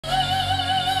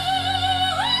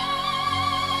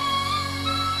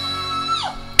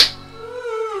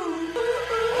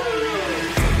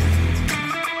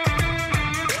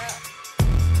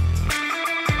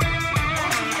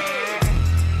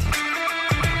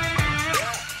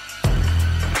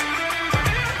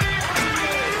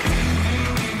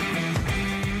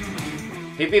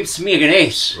It's me again,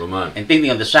 Ace. Roman. And Ting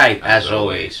Ting on the side, as As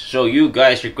always. always. So you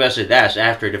guys requested us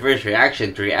after the first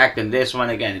reaction to react on this one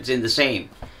again. It's in the same.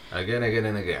 Again,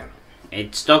 and again.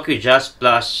 It's Tokyo Jazz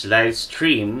Plus live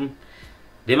stream.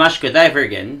 Dimash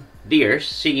Kudaibergen, Dears,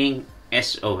 singing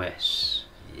S.O.S.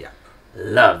 Yep.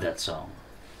 Love that song.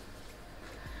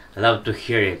 Love to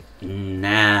hear it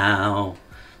now.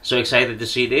 So excited to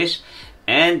see this.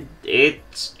 And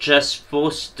it's just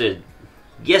posted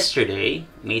yesterday,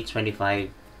 May 25,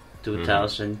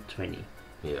 2020.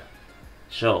 Yeah.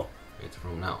 So, It's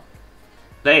from now.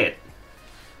 play it.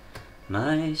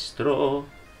 Maestro.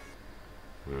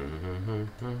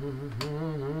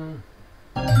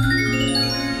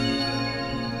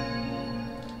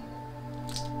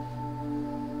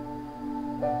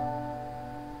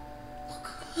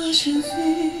 Pourquoi je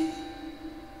vis,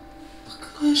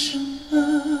 pourquoi je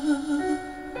meurs,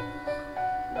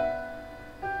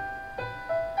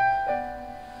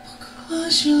 pourquoi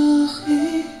je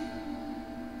ris,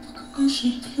 pourquoi je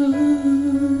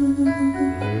pleure.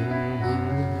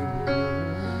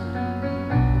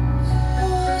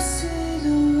 Voici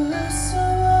le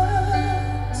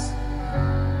S.O.S,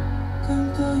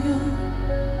 comme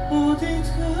Terrien en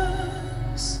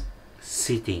détresse.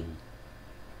 Sitting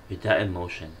with that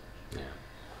emotion, Yeah.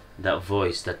 that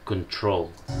voice, that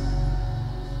control.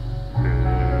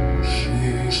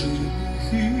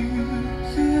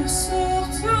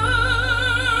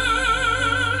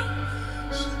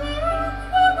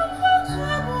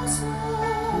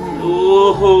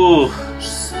 Ooh,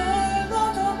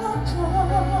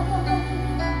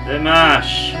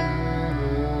 Dimash.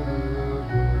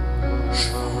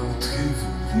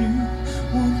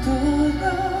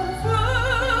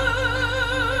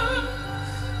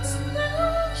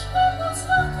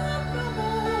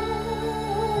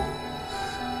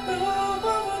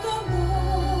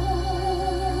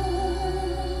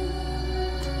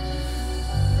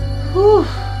 Whew.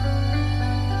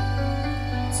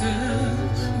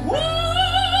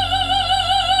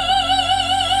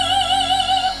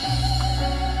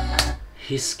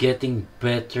 He's getting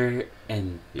better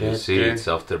and better. You see, it's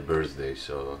after birthday,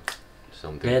 so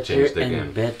something better changed and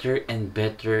again. better and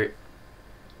better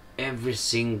every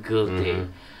single day.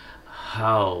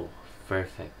 How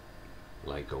perfect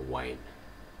Like a wine.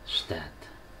 is that?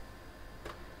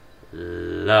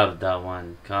 Love that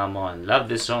one. Come on, love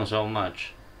this song so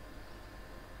much.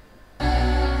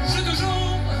 J'ai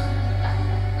toujours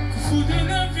fou de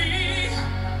la vie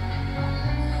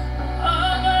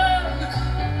avec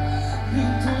le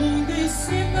don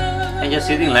dessiné. And just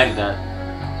sitting like that,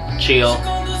 chill.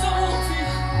 Quand nous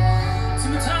envies, tu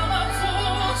me tiens ma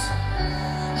force.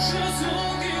 Je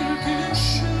sens quelque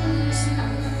chose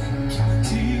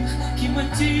qui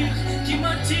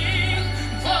m'attire,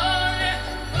 voilà.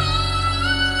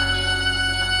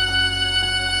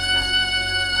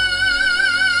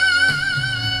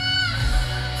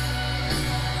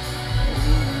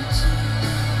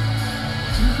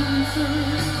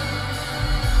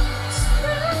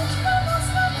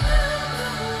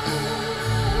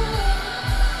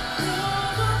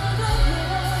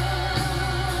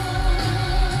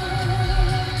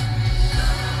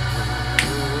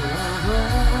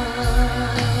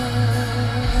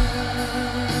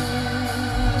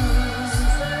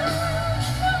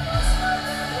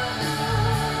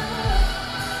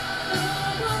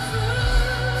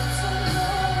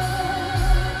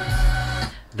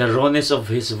 The rawness of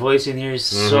his voice in here is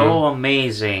so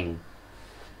amazing.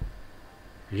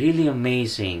 Really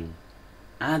amazing.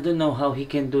 I don't know how he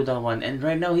can do that one. And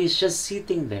right now he's just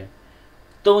sitting there.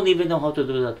 Don't even know how to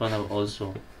do that one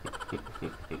also.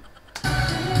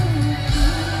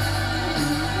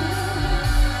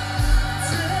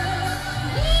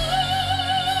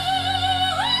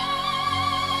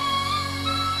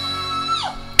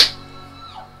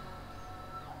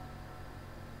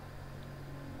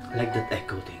 Like that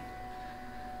echo thing.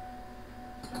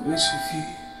 Pourquoi je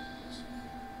vis,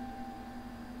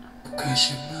 pourquoi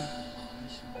je meurs,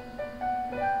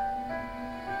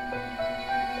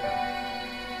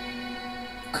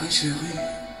 pourquoi je ris,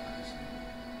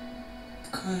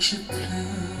 pourquoi je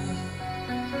pleure.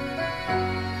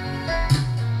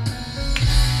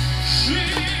 J'y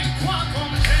crois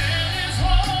comme les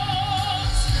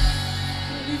autres,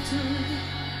 et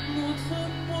notre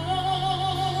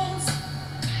monde.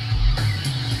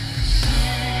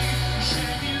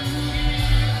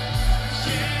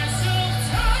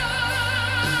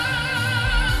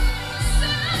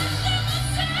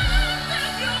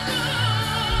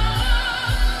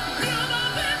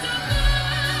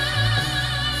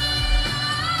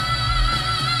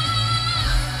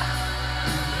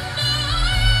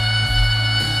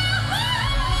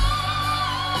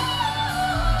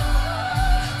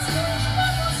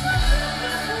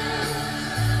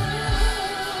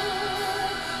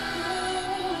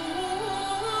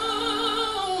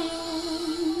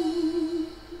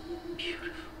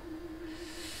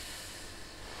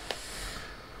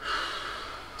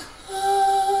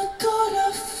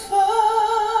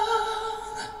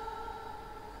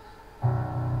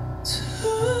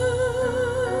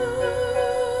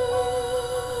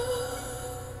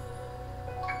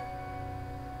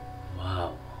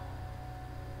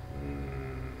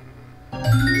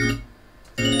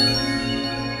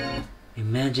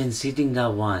 Imagine sitting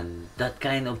that one, that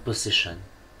kind of position.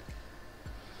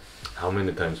 How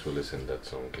many times we listen that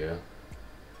song, yeah?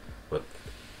 But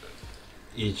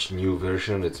each new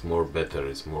version, it's more better,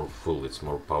 it's more full, it's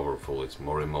more powerful, it's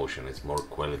more emotion, it's more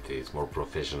quality, it's more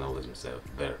professionalism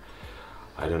there.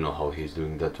 I don't know how he's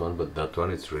doing that one, but that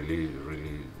one, it's really,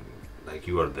 really like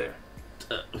you are there.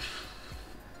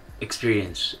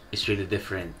 Experience is really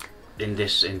different in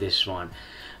this one.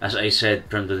 As I said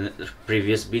from the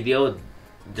previous video,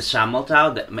 the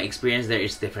Samaltao, my experience there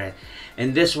is different.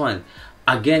 In this one,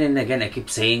 again and again, I keep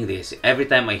saying this. Every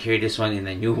time I hear this one in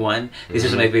a new one, this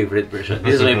is my favorite version.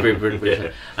 This is my favorite version.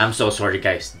 Yeah. I'm so sorry,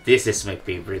 guys. This is my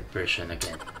favorite version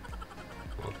again.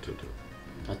 What to do?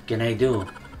 What can I do?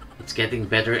 It's getting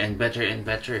better and better and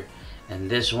better. And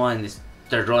this one is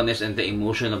the rawness and the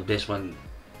emotion of this one.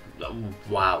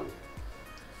 Wow.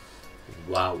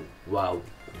 Wow. Wow.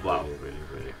 Wow. Really, really,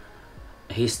 really.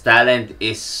 His talent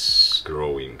is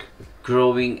Growing.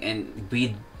 and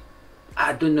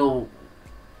I don't know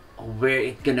where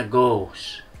it gonna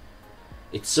goes.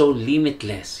 It's so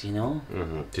limitless, you know?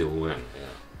 Till when?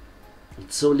 Yeah.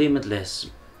 It's so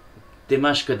limitless.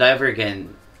 Dimash Kudaibergen.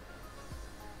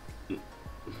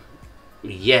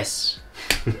 Yes.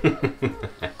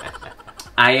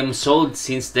 I am sold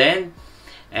since then,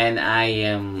 and I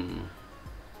am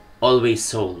always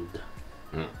sold.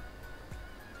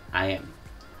 I am.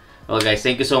 Well guys,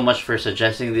 thank you so much for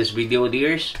suggesting this video,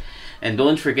 dears. And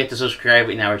don't forget to subscribe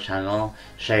in our channel.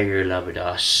 Share your love with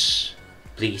us.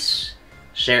 Please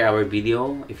share our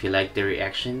video if you like the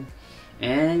reaction.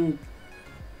 And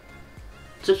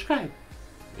subscribe.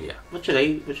 Yeah. What should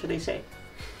I say?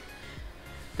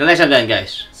 Till next time then,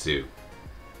 guys. See you.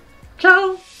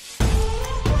 Ciao!